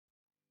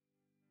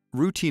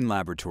Routine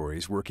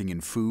laboratories working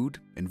in food,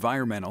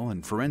 environmental,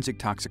 and forensic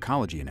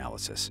toxicology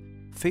analysis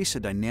face a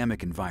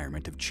dynamic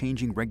environment of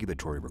changing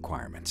regulatory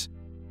requirements,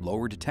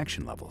 lower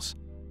detection levels,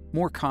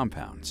 more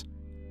compounds,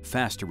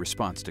 faster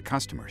response to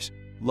customers,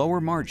 lower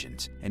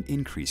margins, and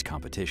increased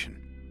competition.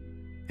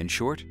 In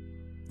short,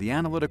 the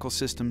analytical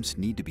systems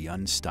need to be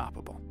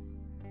unstoppable.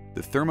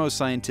 The Thermo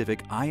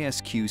Scientific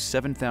ISQ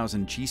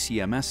 7000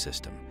 GCMS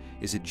system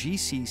is a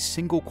GC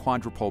single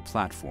quadrupole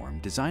platform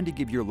designed to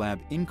give your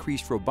lab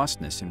increased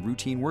robustness in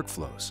routine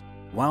workflows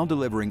while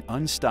delivering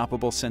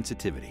unstoppable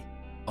sensitivity,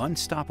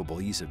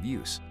 unstoppable ease of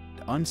use,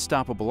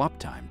 unstoppable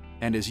uptime,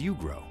 and as you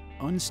grow,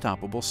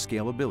 unstoppable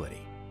scalability,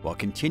 while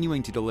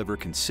continuing to deliver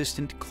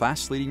consistent,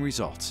 class-leading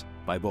results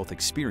by both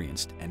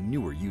experienced and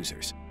newer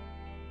users.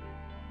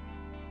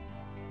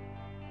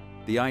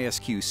 The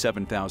ISQ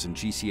 7000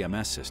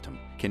 GCMS system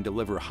can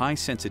deliver high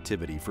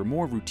sensitivity for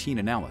more routine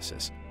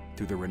analysis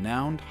through the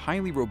renowned,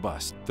 highly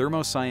robust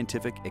Thermo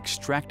Scientific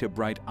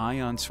Extracta-Bright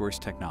ion source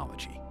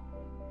technology.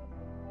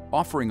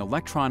 Offering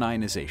electron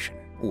ionization,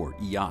 or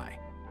EI,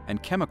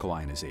 and chemical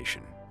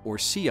ionization, or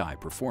CI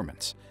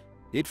performance,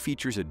 it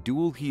features a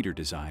dual heater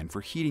design for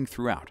heating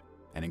throughout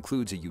and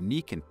includes a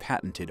unique and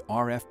patented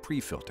RF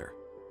pre-filter,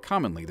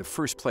 commonly the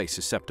first place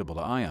susceptible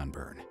to ion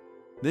burn.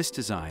 This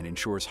design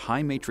ensures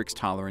high matrix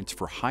tolerance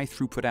for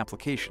high-throughput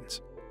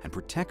applications and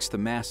protects the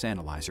mass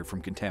analyzer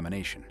from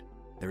contamination.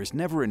 There is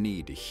never a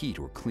need to heat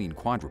or clean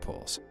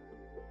quadrupoles.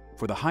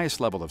 For the highest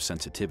level of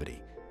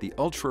sensitivity, the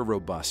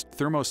ultra-robust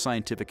Thermo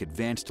Scientific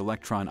Advanced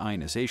Electron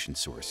Ionization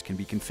source can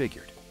be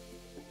configured.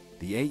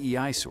 The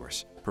AEI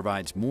source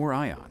provides more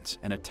ions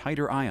and a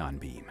tighter ion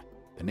beam,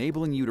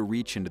 enabling you to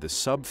reach into the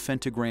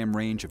sub-femtogram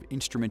range of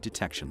instrument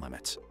detection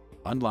limits,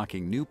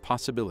 unlocking new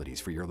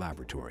possibilities for your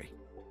laboratory.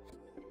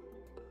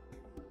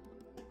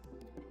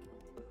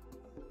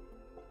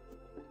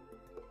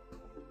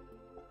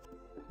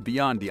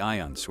 Beyond the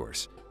ion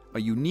source, a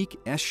unique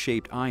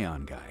S-shaped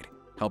ion guide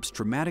helps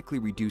dramatically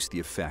reduce the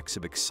effects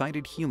of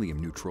excited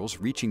helium neutrals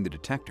reaching the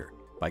detector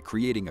by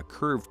creating a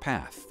curved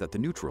path that the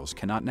neutrals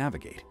cannot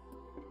navigate.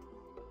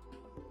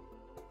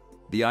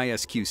 The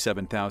ISQ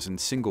 7000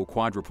 single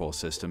quadrupole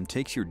system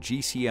takes your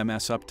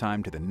GCMS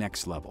uptime to the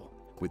next level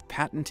with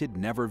patented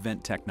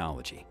never-vent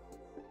technology.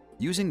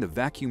 Using the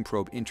vacuum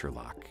probe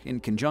interlock in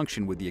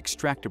conjunction with the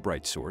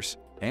Extracta-Bright source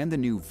and the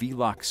new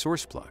V-Lock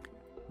source plug,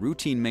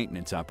 routine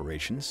maintenance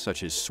operations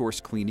such as source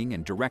cleaning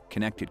and direct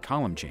connected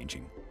column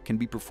changing can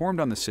be performed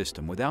on the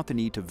system without the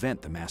need to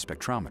vent the mass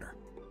spectrometer.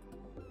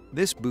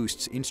 This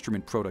boosts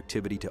instrument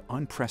productivity to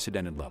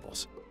unprecedented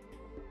levels.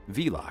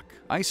 V-Lock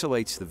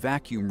isolates the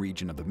vacuum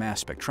region of the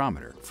mass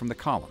spectrometer from the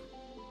column.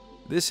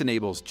 This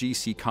enables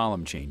GC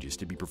column changes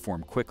to be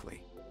performed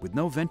quickly, with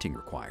no venting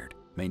required,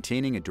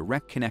 maintaining a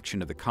direct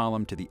connection of the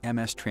column to the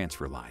MS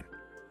transfer line.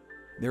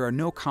 There are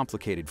no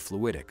complicated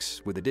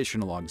fluidics with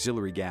additional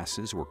auxiliary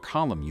gases or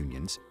column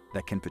unions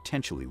that can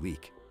potentially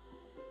leak.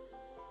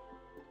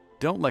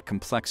 Don't let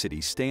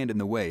complexity stand in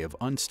the way of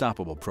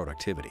unstoppable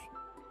productivity.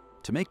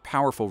 To make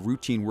powerful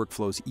routine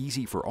workflows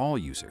easy for all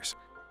users,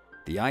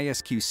 the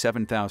ISQ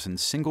 7000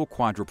 single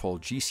quadrupole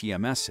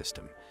GCMS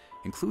system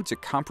includes a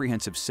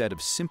comprehensive set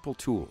of simple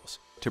tools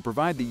to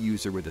provide the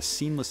user with a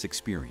seamless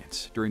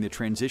experience during the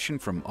transition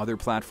from other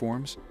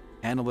platforms,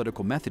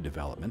 analytical method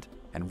development,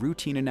 and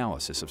routine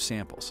analysis of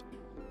samples.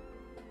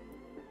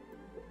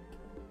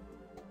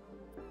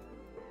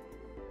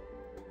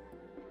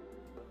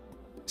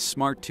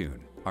 SmartTune,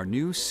 our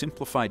new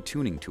simplified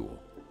tuning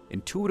tool,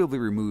 intuitively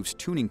removes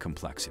tuning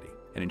complexity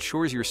and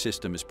ensures your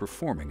system is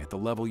performing at the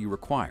level you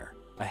require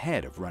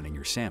ahead of running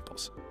your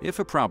samples. If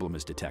a problem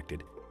is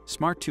detected,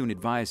 SmartTune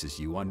advises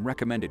you on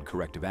recommended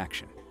corrective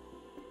action.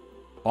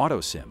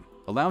 AutoSim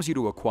allows you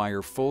to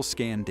acquire full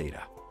scan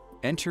data,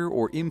 enter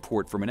or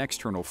import from an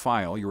external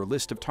file your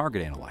list of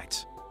target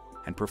analytes,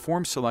 and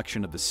perform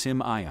selection of the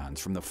SIM ions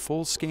from the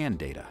full scan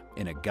data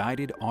in a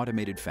guided,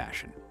 automated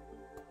fashion.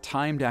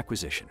 Timed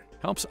acquisition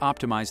helps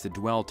optimize the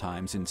dwell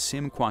times in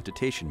SIM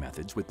quantitation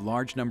methods with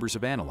large numbers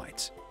of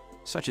analytes,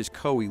 such as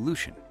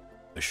co-elution,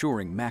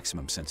 assuring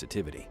maximum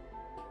sensitivity.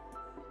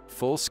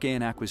 Full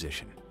scan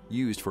acquisition,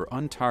 used for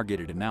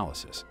untargeted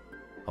analysis,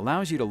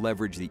 allows you to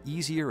leverage the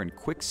easier and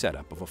quick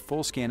setup of a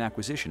full scan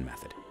acquisition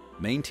method,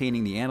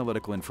 maintaining the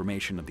analytical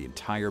information of the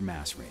entire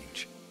mass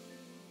range.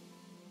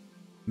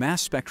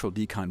 Mass spectral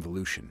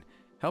deconvolution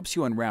helps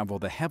you unravel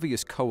the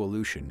heaviest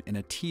co-elution in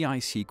a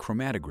TIC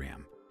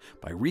chromatogram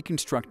by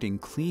reconstructing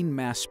clean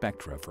mass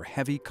spectra for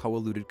heavy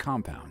co-eluted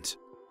compounds,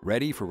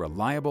 ready for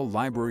reliable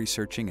library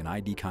searching and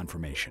ID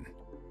confirmation.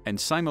 And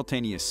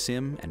simultaneous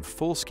SIM and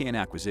full scan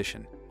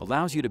acquisition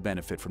allows you to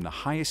benefit from the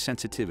highest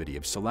sensitivity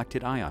of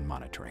selected ion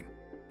monitoring,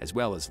 as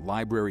well as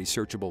library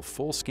searchable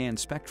full scan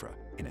spectra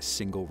in a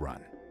single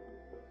run.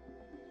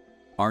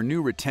 Our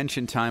new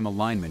retention time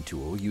alignment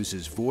tool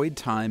uses void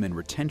time and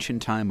retention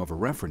time of a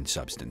reference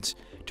substance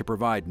to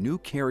provide new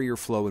carrier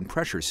flow and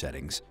pressure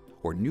settings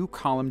or new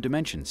column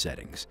dimension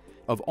settings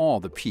of all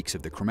the peaks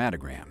of the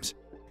chromatograms.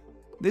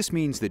 This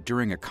means that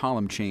during a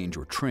column change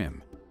or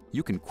trim,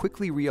 you can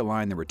quickly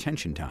realign the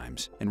retention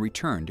times and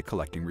return to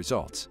collecting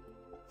results.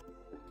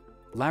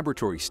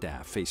 Laboratory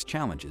staff face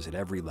challenges at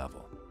every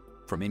level,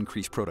 from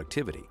increased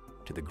productivity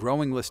to the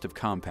growing list of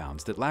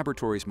compounds that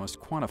laboratories must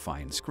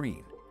quantify and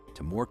screen,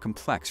 to more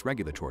complex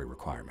regulatory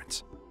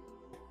requirements.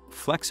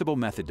 Flexible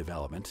method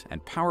development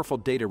and powerful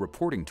data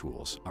reporting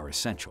tools are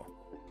essential.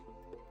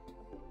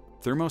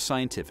 Thermo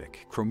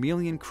Scientific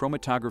Chromeleon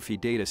Chromatography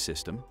Data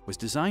System was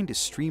designed to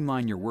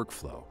streamline your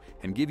workflow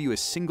and give you a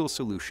single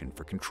solution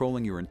for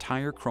controlling your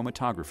entire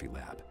chromatography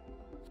lab.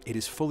 It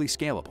is fully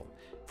scalable,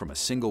 from a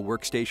single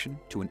workstation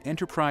to an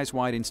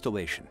enterprise-wide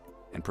installation,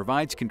 and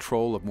provides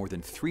control of more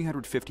than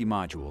 350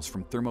 modules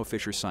from Thermo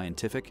Fisher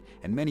Scientific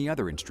and many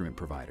other instrument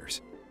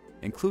providers,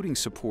 including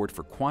support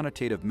for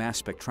quantitative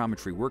mass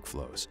spectrometry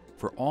workflows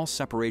for all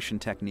separation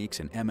techniques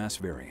and MS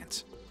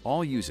variants,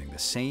 all using the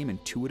same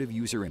intuitive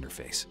user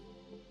interface.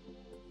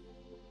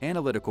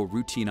 Analytical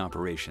routine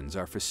operations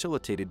are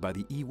facilitated by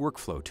the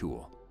eWorkflow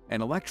tool,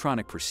 an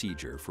electronic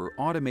procedure for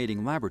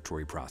automating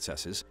laboratory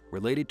processes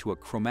related to a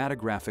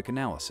chromatographic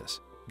analysis,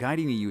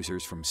 guiding the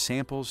users from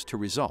samples to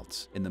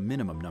results in the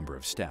minimum number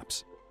of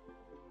steps.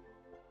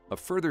 A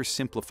further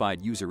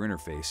simplified user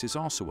interface is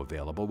also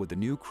available with the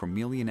new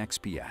Chromeleon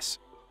XPS,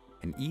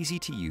 an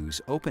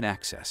easy-to-use open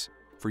access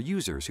for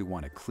users who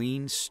want a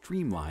clean,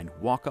 streamlined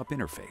walk-up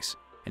interface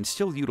and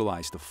still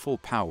utilize the full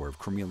power of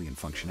Chromeleon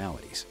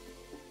functionalities.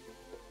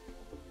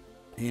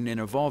 In an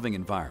evolving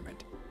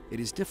environment, it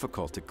is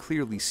difficult to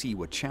clearly see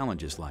what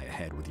challenges lie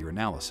ahead with your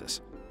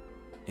analysis.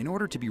 In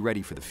order to be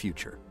ready for the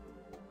future,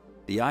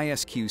 the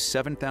ISQ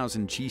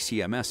 7000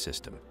 GCMS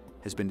system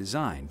has been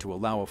designed to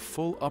allow a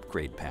full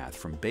upgrade path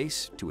from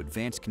base to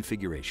advanced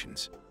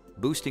configurations,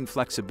 boosting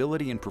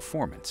flexibility and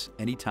performance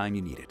anytime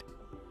you need it.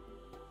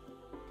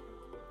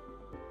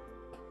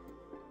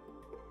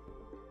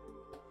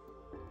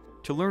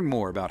 To learn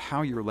more about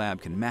how your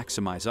lab can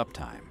maximize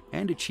uptime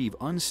and achieve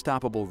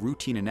unstoppable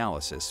routine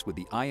analysis with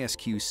the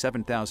ISQ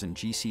 7000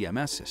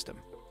 GCMS system,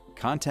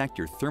 contact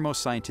your Thermo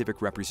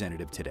Scientific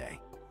representative today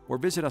or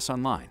visit us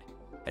online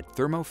at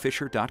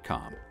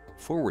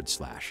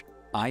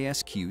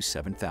thermofisher.com/ISQ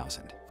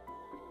 7000.